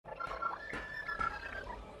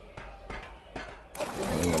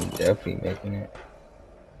definitely making it.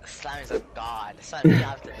 Slime is a god. Slime, you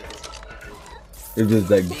have to do this. It's just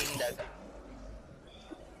like. Being the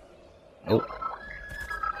Oh.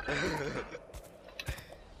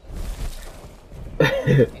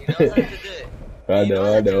 He knows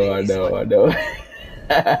how to do it. I know.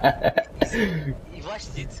 He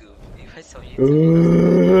watched YouTube. He watched some YouTube.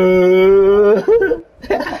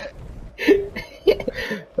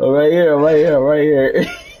 I'm right here.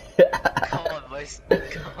 Come on, boys. Come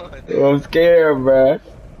on. I'm scared, bruh.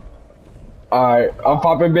 Alright, I'm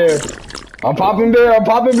popping beer. I'm popping beer.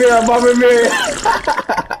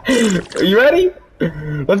 You ready?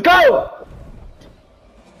 Let's go!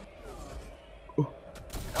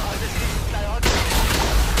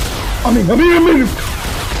 I'm in. Come here.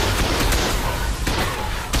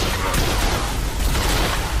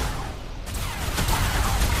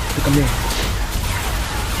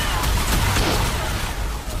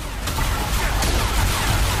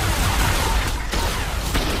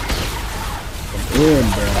 I'm in,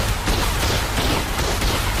 bro.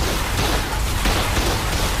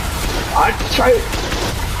 I try.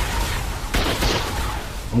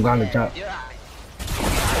 I'm gonna jump.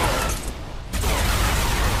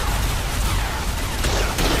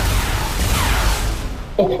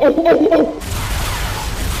 Oh.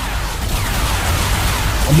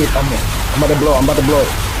 I'm hit. I'm about to blow.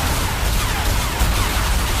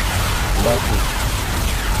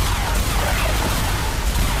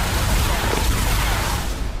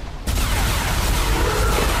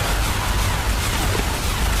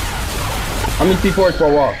 How many C4s for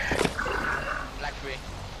a wall? Black 3.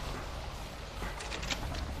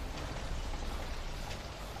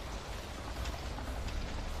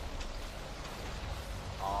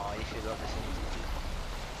 Oh, you should love this.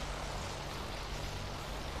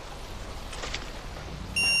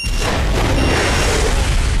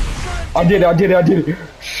 I did it.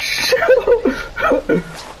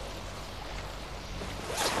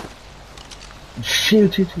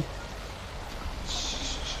 Shoot.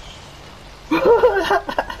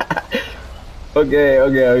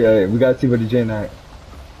 Okay. We gotta see what the Gen at.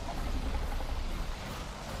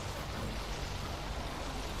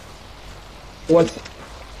 What's?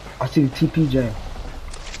 I see the TP Gen.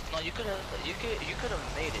 No, you could have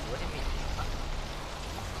made it. What do you mean?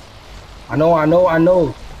 I know.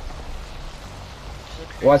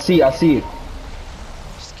 Oh, I see it.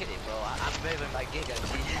 Just kidding, bro. I'm moving my gig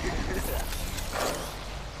actually.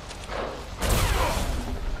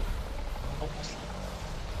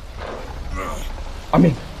 I'm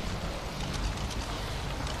in.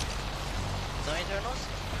 No internals?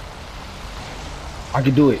 I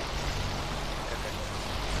can do it.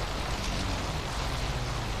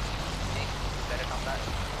 Okay, better come back.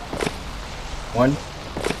 1,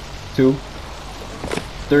 2,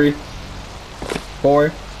 3, 4,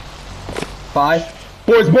 5.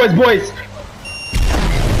 Boys!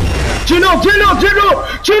 Chin up!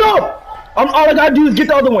 All I gotta do is get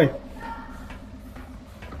the other one.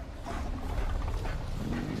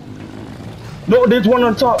 No, there's one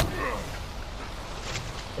on top.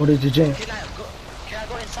 Oh, there's the Gen. Can I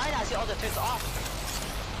go inside? I see all the turns off.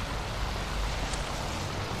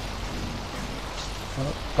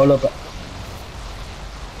 Hold up.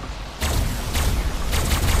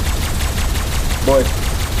 Boy.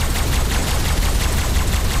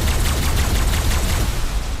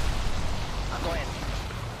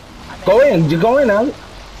 I'm going. Just go in now.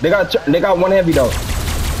 They got one heavy though.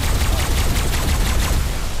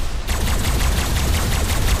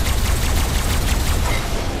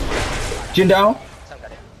 Chin down.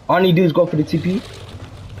 All I need to do is go for the TP.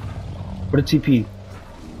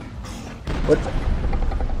 What?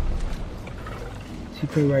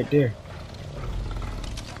 TP right there.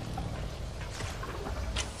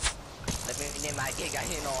 Let me name my gig.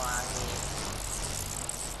 You know what I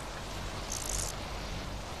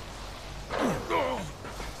mean.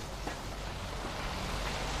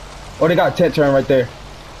 Oh, they got a tet turn right there.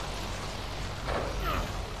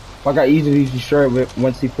 I got easily destroyed with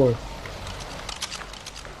 1 C4.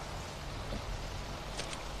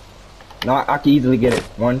 No, I can easily get it.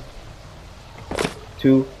 1,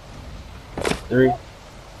 2, 3,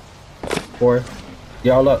 4.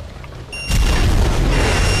 Y'all up.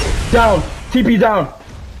 Down. TP down.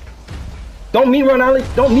 Don't meat run, Ali.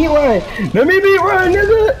 Don't meat run. Let me meat run,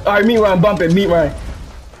 nigga. Alright, meat run. Bump it. Meat run.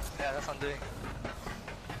 Yeah, that's what I'm doing.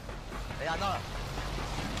 Yeah, no.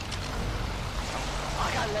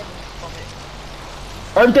 I got level from it.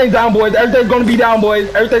 Everything's down, boys. Everything's gonna be down,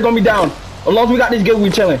 boys. Everything's gonna be down. As long as we got this good,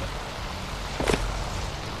 we chilling.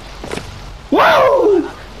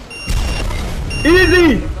 Whoa!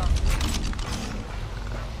 Easy!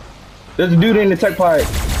 There's a dude in the tech pirate.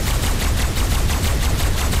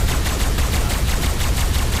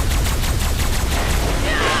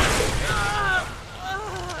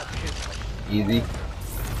 Easy.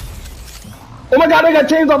 Oh my god, I got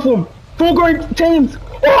chains off him. Full grade chains.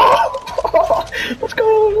 Oh! Let's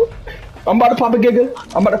go. I'm about to pop a giga.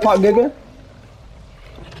 I'm about to pop giga.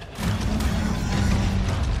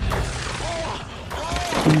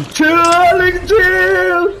 Chill, Alex,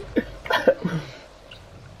 chill.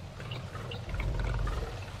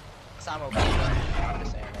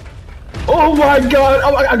 Oh my god,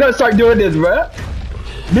 I gotta start doing this, bruh.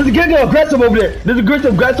 There's a giga aggressive over there. There's a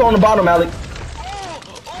aggressive on the bottom, Alex.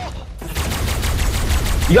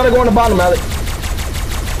 You gotta go on the bottom, Alex.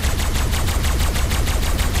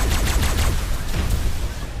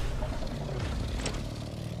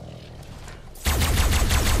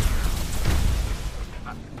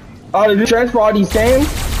 Oh, did you transfer all these things?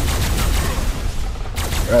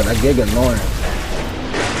 Bro, that giga annoying.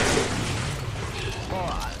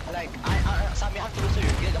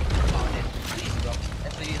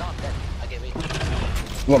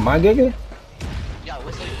 What, my giga? Yeah,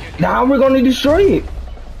 whistle your giga. Now we're gonna destroy it.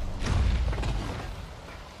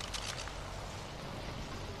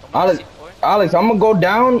 Alex, I'm gonna go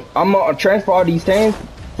down. I'm gonna transfer all these things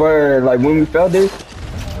for like when we fail this.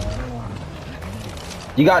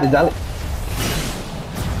 You got this, Alex.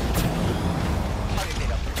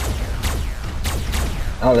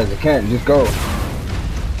 Alex, I can't. Just go.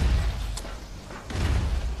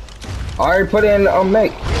 I already put in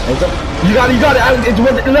mate. You got it, Alex. It's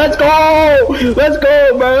worth it. Let's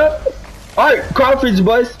go, man. All right, crawfish,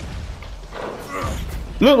 boys.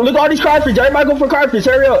 Look, all these crawfish. Everybody go for crawfish.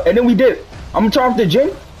 Hurry up, and then we dip. I'm gonna turn off the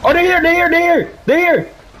gym. Oh, they're here.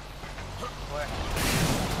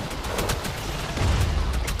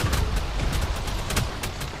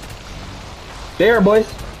 There, boys.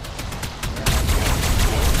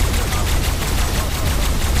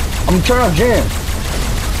 I'm gonna turn off gym.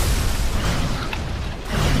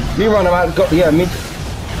 Me run them out. Go. Yeah, me.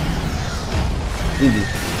 Easy.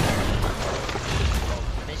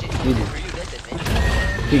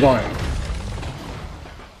 Keep going.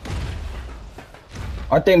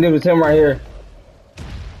 I think this was him right here.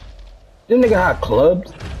 This nigga had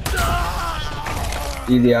clubs.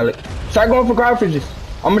 Easy, Alex. Start going for crawfishes.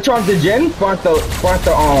 I'm gonna try the gen. Front the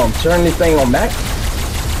turn this thing on max.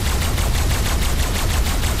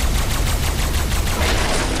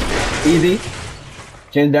 Easy.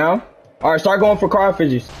 Chin down. All right, start going for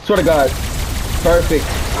crawfishes. Swear to God. Perfect.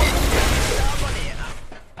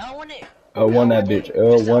 I won that bitch.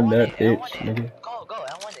 Won that bitch, nigga. Go,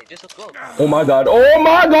 I want it. Just go. Oh my god.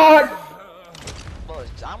 Boys,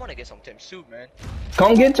 I want to get some Tim soup, man.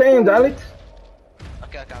 Come get chains, Alex.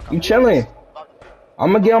 Okay. You chilling.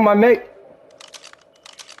 I'm gonna get on my mate.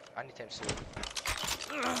 I need Tim soup.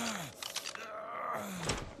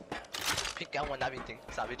 Pick out one everything.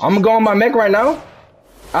 Savage. I'm gonna go on my mech right now.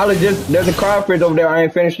 Alex, there's a crawfish over there. I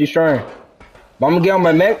ain't finished destroying. But I'm gonna get on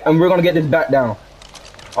my mech and we're gonna get this back down.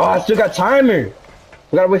 Oh, I still got timer.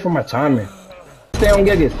 We gotta wait for my timer. Stay on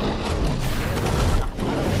gigas.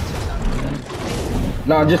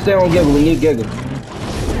 No, just stay on gigas. We need gigas.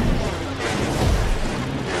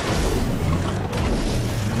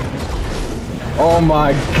 Oh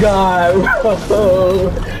my god, bro.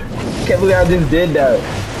 Can't believe I just did that.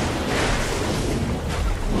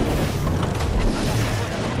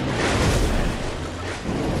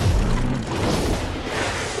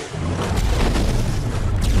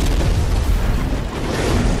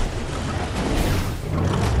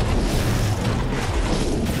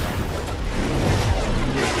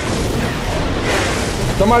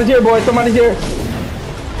 Somebody's here, boys. Somebody's here.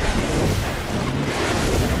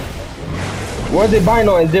 Where's the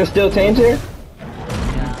Bino? Is there still chains here?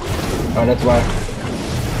 Yeah. Oh, that's why.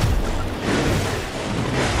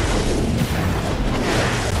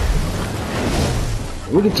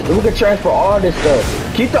 We can transfer all this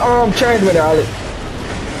stuff. Keep the transmitter, Alex.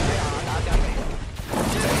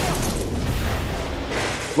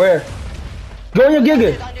 Where? Go on your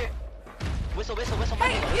giga. Whistle, my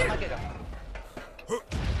giga.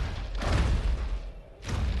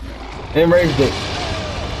 And raised it.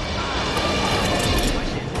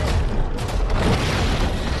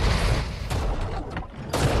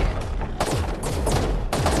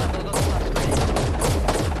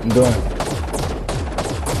 I'm doing.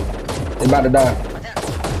 It's about to die.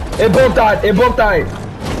 It both died.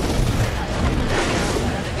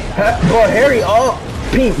 Bro, Harry,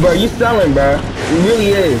 pink, bro. You selling, bro. It really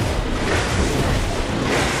is.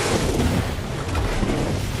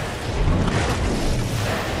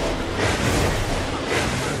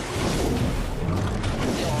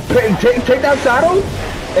 Take that saddle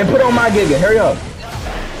and put on my giga. Hurry up.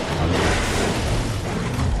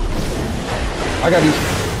 I got these.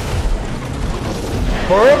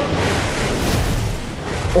 For real?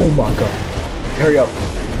 Oh my god. Hurry up.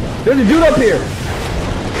 There's a dude up here.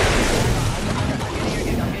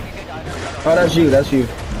 Oh, that's you. That's you.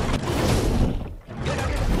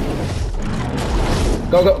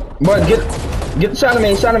 Go, go. Boy, get the shot of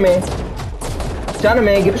man. Shot of man. Shot of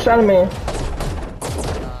man. Get the shot of man.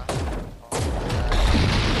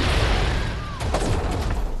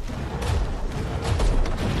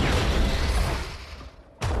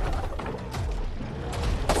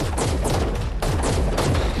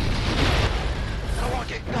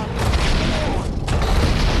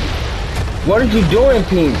 What are you doing,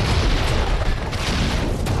 Pink?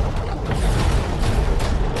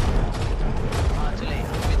 Too late.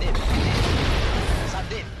 We did.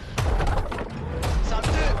 Something.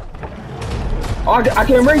 Oh, I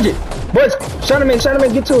can't range it. Boys, shot him in,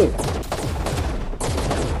 get to it.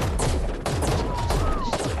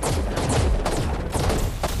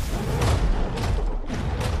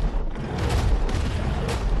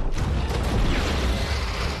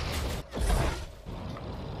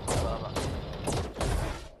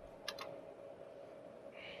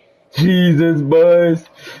 Jesus, boys.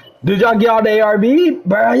 Did y'all get all the ARB?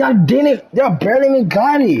 Bro, y'all didn't. Y'all barely even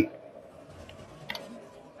got it.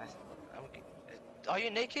 Are you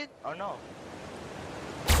naked or no?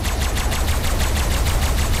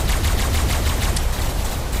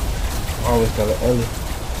 Always got it early.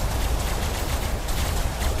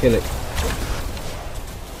 Kill it.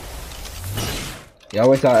 You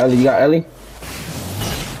always got Ellie. You got Ellie?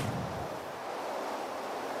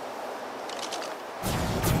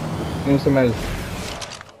 Give me some Ellie.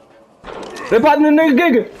 They're parting the nigga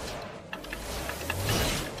giga.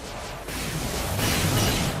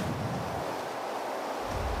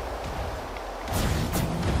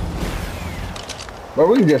 But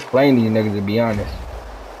we can just flame these niggas to be honest.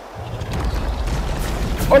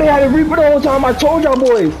 Oh, they had a Reaper the whole time. I told y'all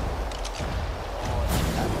boys.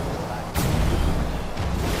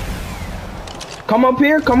 Come up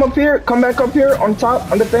here, come back up here on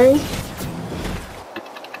top on the thing.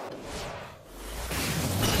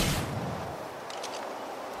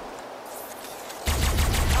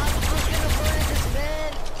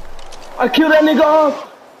 I killed that nigga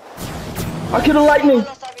off. I killed the lightning.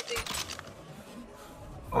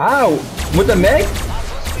 Wow, with the mech?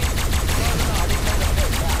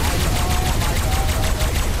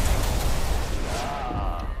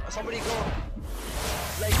 Somebody go.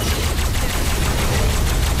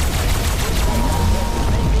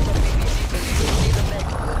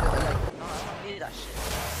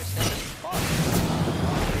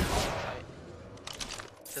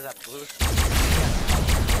 That boost.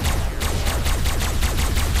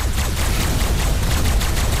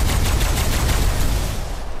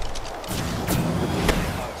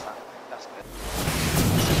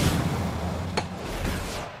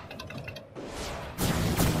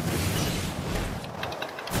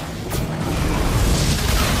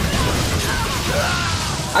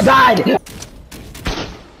 I died!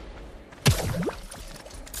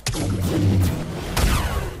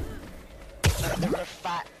 They're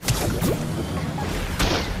fat.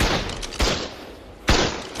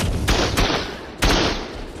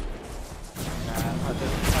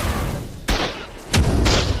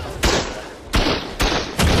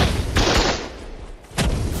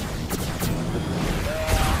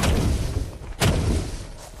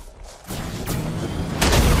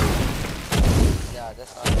 Yeah,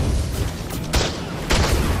 that's not.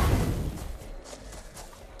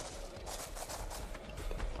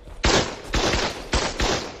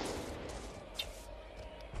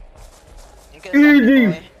 Easy.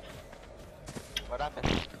 What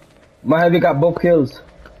happened? My heavy got both kills.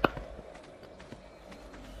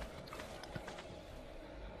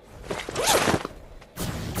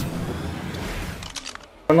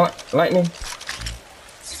 Lightning.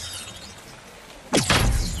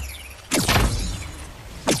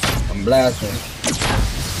 I'm blasting.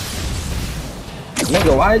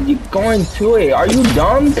 Nigga, why are you going to it? Are you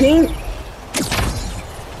dumb, Pink?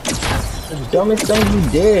 The dumbest thing you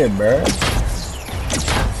did, bruh.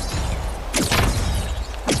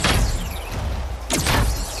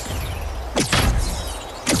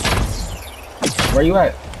 Where you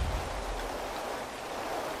at?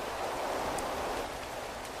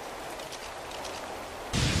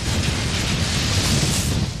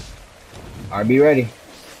 Alright, be ready.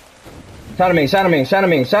 Shot me.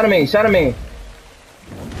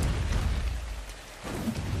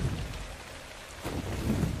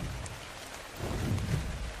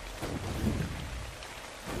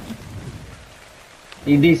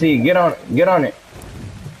 EDC, get on it.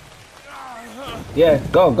 Yeah,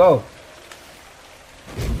 go.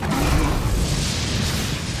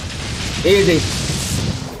 Easy.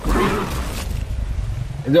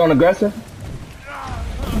 Is it on aggressive?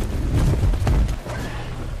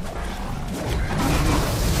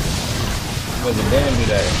 Wasn't didn't do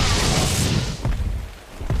that.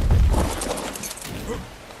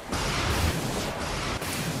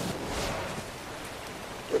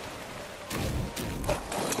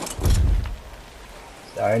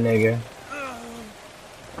 Sorry, nigga.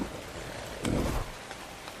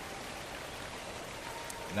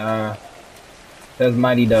 Nah. That's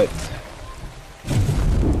Mighty Ducks.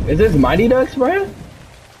 Is this Mighty Ducks, bro?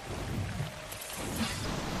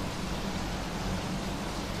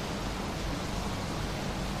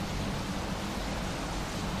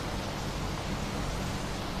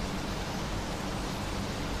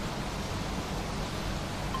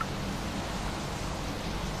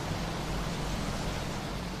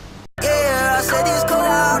 Yeah, I said it's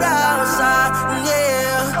cold outside.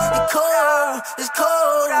 Yeah, it's cold, it's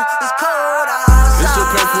cold, it's cold outside. It's a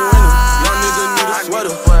painful winter, young nigga need a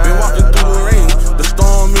sweater. Been walking through the rain, the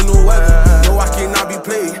storm in the weather. No, I cannot be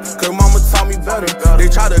played, cause mama taught me better. They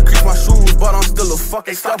try to crease my shoes, but I'm still a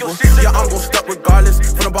fucking stepper. Yeah, I'm gon' step regardless,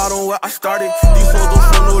 from the bottom where I started. These hoes don't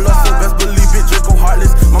show no love, so best believe it, just go heartless.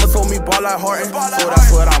 Mama told me ball like Horton, so that's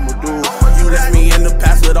what I'ma do. You left me in the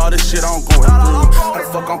past with all this shit I'm going through. How the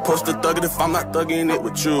fuck I'm supposed to thug it if I'm not thugging it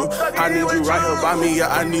with you? I need you right here by me, yeah,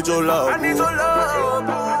 I need your love, boo.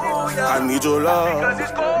 I need your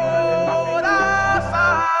love.